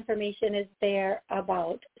 All the information is there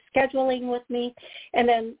about scheduling with me. And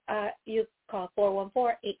then you call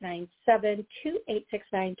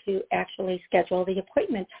 414-897-2869 to actually schedule the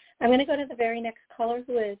appointment. I'm going to go to the very next caller,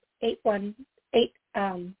 who is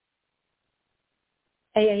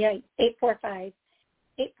 845.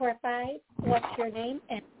 845, what's your name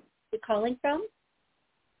and where are you calling from?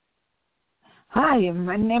 Hi,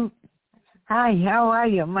 how are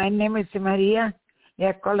you? My name is Maria.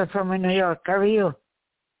 I call from New York. How are you?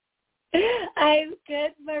 I'm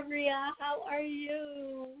good, Maria. How are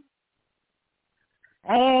you?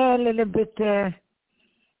 A little bit,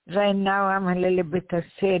 right now I'm a little bit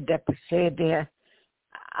sad, upset.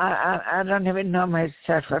 I don't even know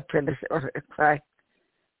myself. I feel cry.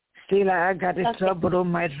 Still, I got a trouble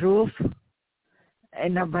on my roof,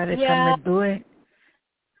 and nobody can do it.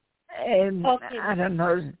 And I don't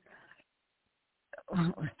know.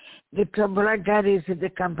 The trouble I got is the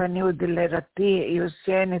company with the letter T. You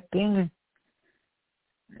say anything,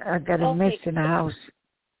 I got a mess in the house.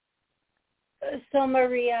 So,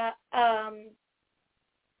 Maria, I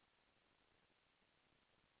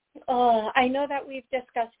know that we've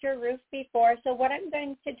discussed your roof before. So what I'm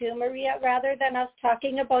going to do, Maria, rather than us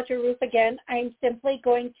talking about your roof again, I'm simply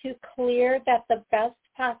going to clear that the best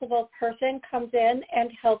possible person comes in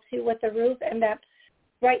and helps you with the roof, and that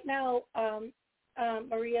right now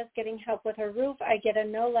Maria's getting help with her roof. I get a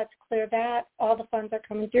no, let's clear that. All the funds are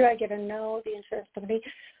coming through. I get a no, the insurance company.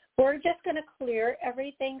 We're just going to clear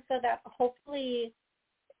everything so that hopefully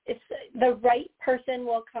it's the right person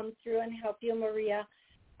will come through and help you, Maria.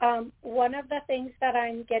 One of the things that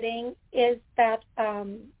I'm getting is that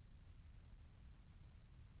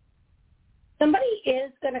somebody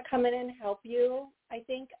is going to come in and help you. I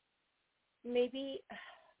think maybe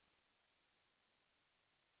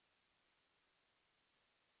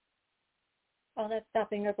all that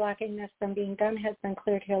stopping or blocking this from being done has been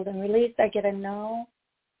cleared, healed, and released. I get a no.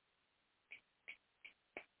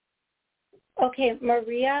 Okay,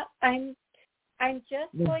 Maria, I'm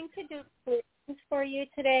just going to do clearance for you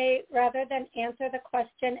today rather than answer the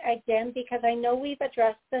question again, because I know we've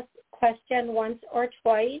addressed this question once or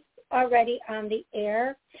twice already on the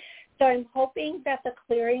air. So I'm hoping that the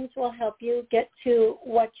clearings will help you get to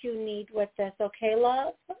what you need with this. Okay,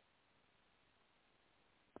 love?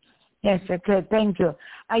 Yes, okay, thank you.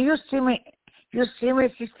 You see me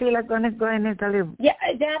she's still going to go in Italy. Yeah,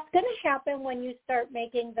 that's going to happen when you start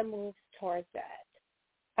making the moves towards it.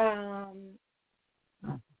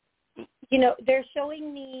 You know, they're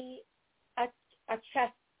showing me a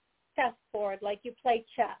chess board, like you play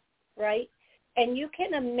chess, right? And you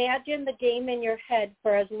can imagine the game in your head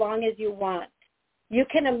for as long as you want. You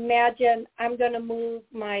can imagine, I'm going to move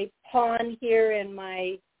my pawn here and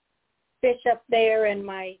my bishop there and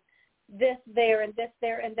my this there and this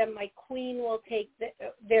there, and then my queen will take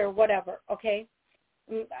there, whatever, okay?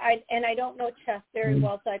 I don't know chess very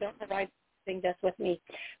well, so I don't know why I'm doing this with me.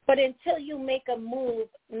 But until you make a move,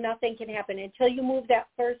 nothing can happen. Until you move that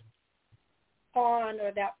first pawn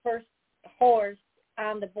or that first horse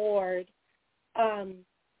on the board,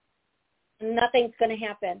 nothing's going to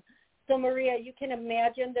happen. So, Maria, you can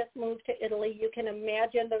imagine this move to Italy. You can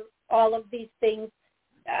imagine all of these things,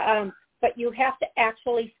 but you have to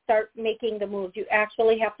actually start making the moves. You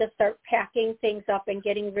actually have to start packing things up and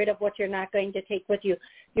getting rid of what you're not going to take with you.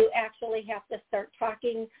 You actually have to start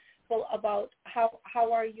talking about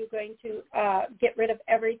how are you going to get rid of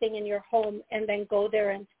everything in your home and then go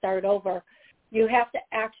there and start over. You have to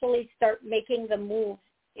actually start making the moves,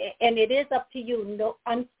 and it is up to you. No,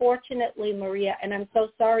 unfortunately, Maria, and I'm so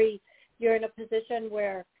sorry you're in a position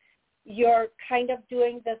where you're kind of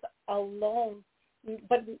doing this alone.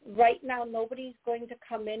 But right now, nobody's going to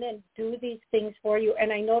come in and do these things for you.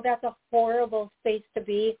 And I know that's a horrible space to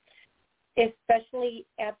be. especially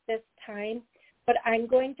at this time. But I'm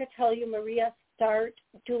going to tell you, Maria, start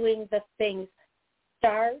doing the things.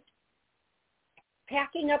 Start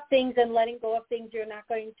packing up things and letting go of things you're not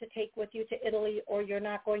going to take with you to Italy or you're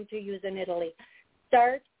not going to use in Italy.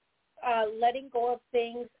 Start letting go of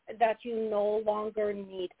things that you no longer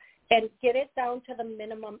need and get it down to the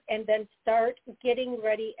minimum, and then start getting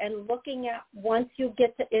ready and looking at, once you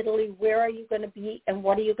get to Italy, where are you going to be and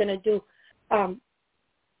what are you going to do?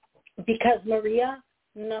 Because, Maria,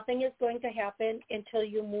 nothing is going to happen until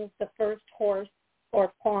you move the first horse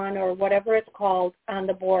or pawn or whatever it's called on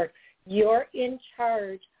the board. You're in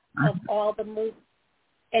charge of all the moves.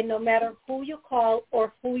 And no matter who you call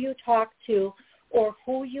or who you talk to or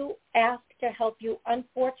who you ask to help you,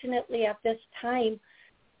 unfortunately at this time,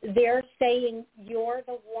 they're saying you're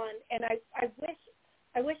the one. And I wish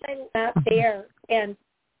I was not there, and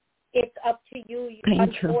it's up to you.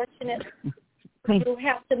 Unfortunately, you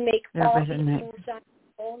have to make all these moves on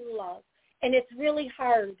your own, love. And it's really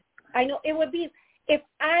hard. I know it would be, if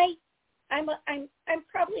I'm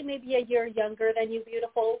probably maybe a year younger than you,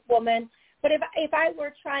 beautiful woman, but if I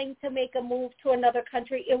were trying to make a move to another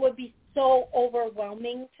country, it would be so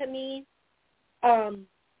overwhelming to me,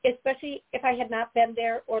 especially if I had not been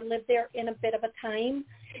there or lived there in a bit of a time.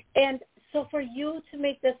 And so for you to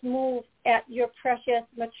make this move at your precious,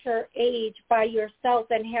 mature age by yourself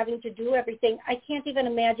and having to do everything, I can't even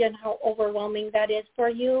imagine how overwhelming that is for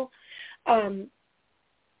you. And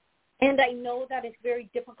I know that it's very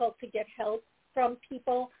difficult to get help from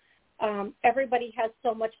people. Everybody has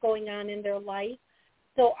so much going on in their life.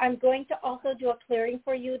 So I'm going to also do a clearing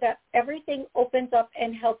for you that everything opens up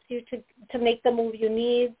and helps you to make the move you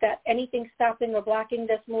need, that anything stopping or blocking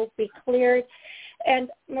this move be cleared.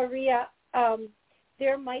 And Maria,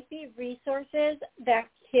 there might be resources that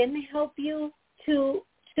can help you to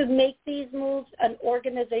make these moves. An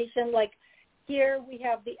organization like here we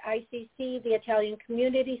have the ICC, the Italian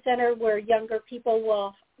Community Center, where younger people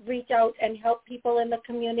will reach out and help people in the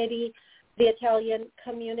community, the Italian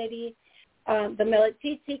community, the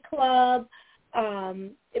Melitizzi Club.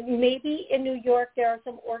 Maybe in New York there are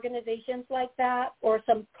some organizations like that, or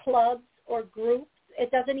some clubs or groups. It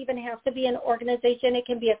doesn't even have to be an organization. It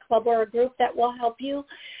can be a club or a group that will help you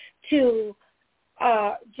to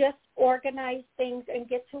just organize things and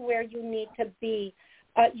get to where you need to be.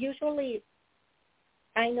 Usually,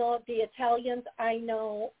 I know of the Italians, I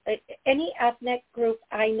know any ethnic group,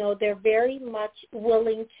 I know they're very much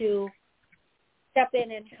willing to step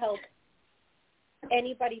in and help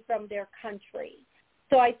anybody from their country.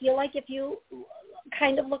 So I feel like if you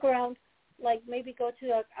kind of look around, like maybe go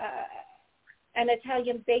to an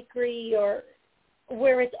Italian bakery or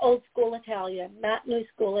where it's old school Italian, not new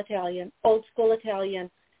school Italian, old school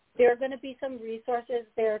Italian, there are going to be some resources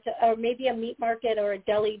there, or maybe a meat market or a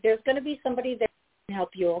deli. There's going to be somebody there to help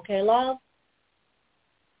you, okay, love?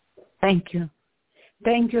 Thank you.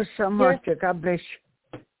 Thank you so much. God bless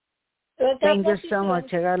you. Thank you so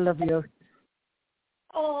much. I love you.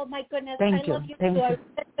 Oh, my goodness. Thank you. I love you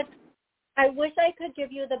too. I wish I could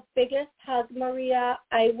give you the biggest hug, Maria.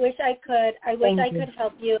 I wish I could. I wish I could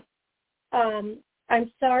help you.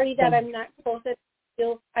 I'm sorry that I'm not closer to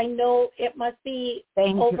you. I know it must be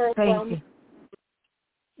overwhelming.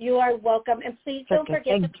 You are welcome. And please don't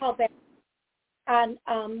forget to call back on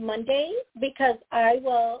Monday, because I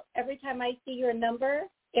will, every time I see your number,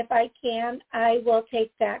 if I can, I will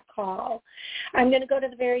take that call. I'm going to go to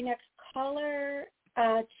the very next caller,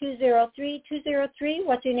 203.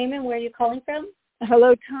 What's your name and where are you calling from?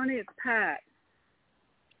 Hello, Toni. It's Pat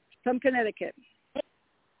from Connecticut.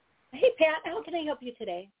 Hey, Pat. How can I help you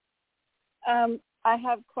today? I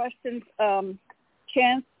have questions.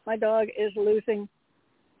 Chance, my dog, is losing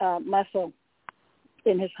muscle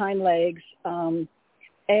in his hind legs.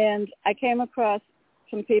 And I came across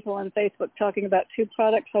some people on Facebook talking about two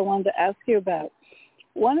products I wanted to ask you about.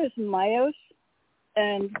 One is Myos,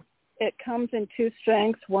 and it comes in two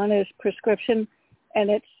strengths. One is prescription, and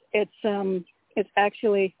it's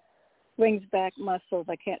actually brings back muscles.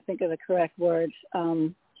 I can't think of the correct words.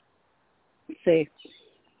 Let's see.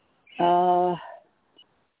 And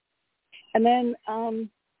then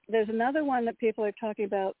there's another one that people are talking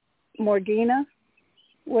about, Morgina,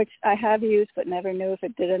 which I have used but never knew if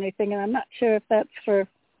it did anything, and I'm not sure if that's for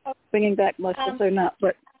bringing back muscles or not.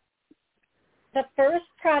 But the first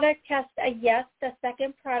product test a yes, the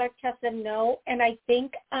second product test a no, and I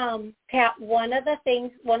think, Pat, one of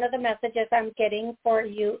the messages I'm getting for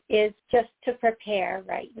you is just to prepare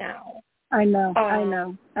right now. I know. I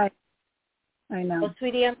know. Well,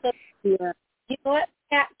 sweetie, I'm so yeah. You know what,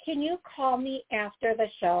 Pat, can you call me after the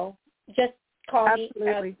show? Just call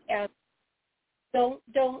Absolutely. me.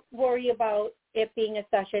 don't worry about it being a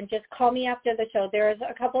session. Just call me after the show. There's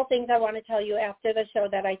a couple of things I want to tell you after the show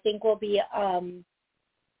that I think will be.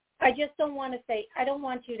 I just don't want to say. I don't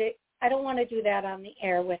want to do that on the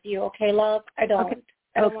air with you. Okay, love. I don't. Okay.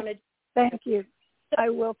 I don't want to. Thank you. I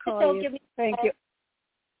will call you. Thank you.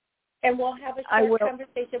 And we'll have a short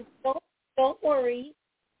conversation. Don't worry.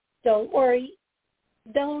 Don't worry.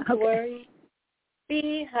 Don't worry.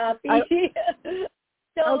 Be happy.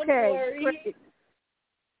 Don't worry. Great.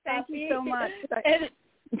 Thank you so much. And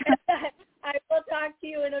I will talk to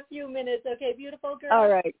you in a few minutes. Okay, beautiful girl. All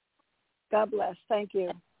right. God bless. Thank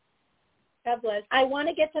you. God bless. I want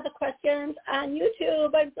to get to the questions on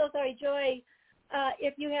YouTube. I'm so sorry, Joy.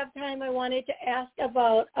 If you have time, I wanted to ask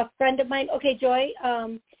about a friend of mine. Okay, Joy,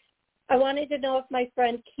 I wanted to know if my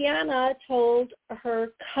friend Kiana told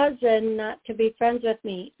her cousin not to be friends with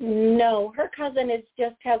me. No, her cousin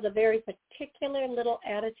has a very particular little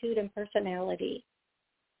attitude and personality.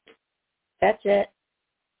 That's it.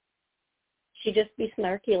 She just be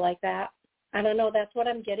snarky like that. I don't know. That's what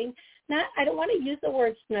I'm getting. I don't want to use the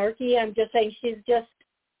word snarky. I'm just saying she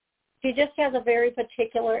just has a very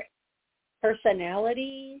particular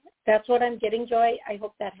personality. That's what I'm getting, Joy. I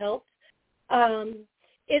hope that helps.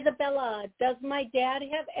 Isabella, does my dad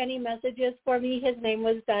have any messages for me? His name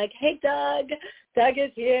was Doug. Hey, Doug. Doug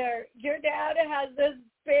is here. Your dad has this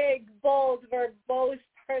big, bold, verbose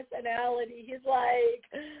personality. He's like,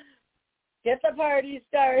 get the party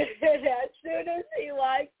started as soon as he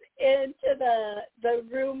walks into the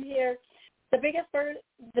room here. The biggest,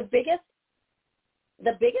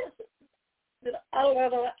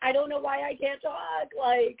 I don't know why I can't talk.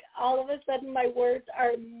 Like, all of a sudden my words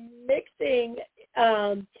are mixing.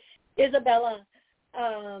 Isabella,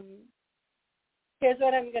 here's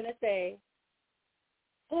what I'm going to say.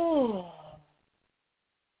 Oh.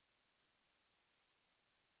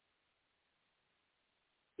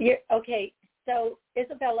 Okay, so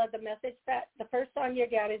Isabella, the message that the first song your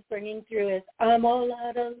dad is bringing through is, I'm all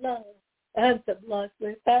out of love. I'm so lost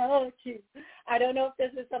without you. I don't know if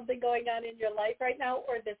this is something going on in your life right now,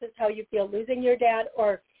 or this is how you feel losing your dad,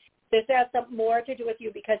 or this has something more to do with you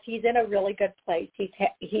because he's in a really good place. He's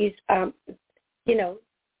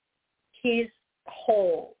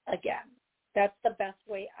whole again. That's the best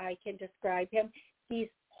way I can describe him. He's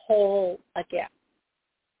whole again.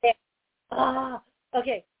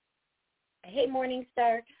 Okay. Hey,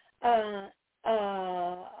 Morningstar.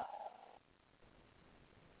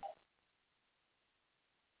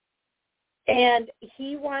 And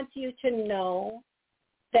he wants you to know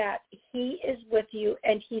that he is with you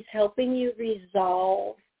and he's helping you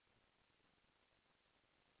resolve.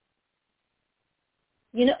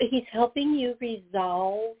 He's helping you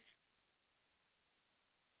resolve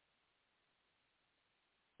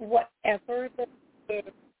whatever is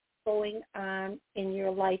going on in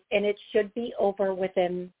your life, and it should be over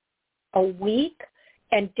within a week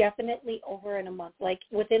and definitely over in a month. Like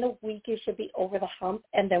within a week you should be over the hump,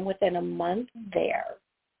 and then within a month there,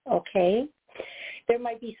 okay? There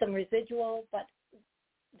might be some residual, but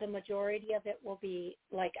the majority of it will be,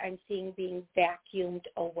 like I'm seeing, being vacuumed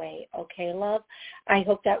away, okay, love? I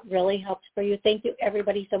hope that really helps for you. Thank you,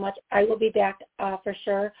 everybody, so much. I will be back for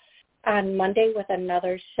sure on Monday with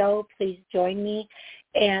another show. Please join me.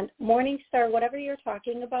 And Morningstar, whatever you're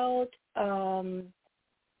talking about,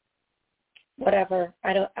 whatever.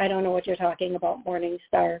 I don't know what you're talking about,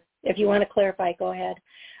 Morningstar. If you want to clarify, go ahead.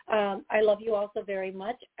 I love you all so very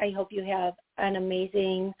much. I hope you have an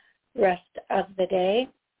amazing rest of the day.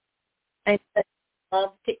 I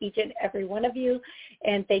love to each and every one of you,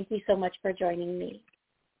 and thank you so much for joining me.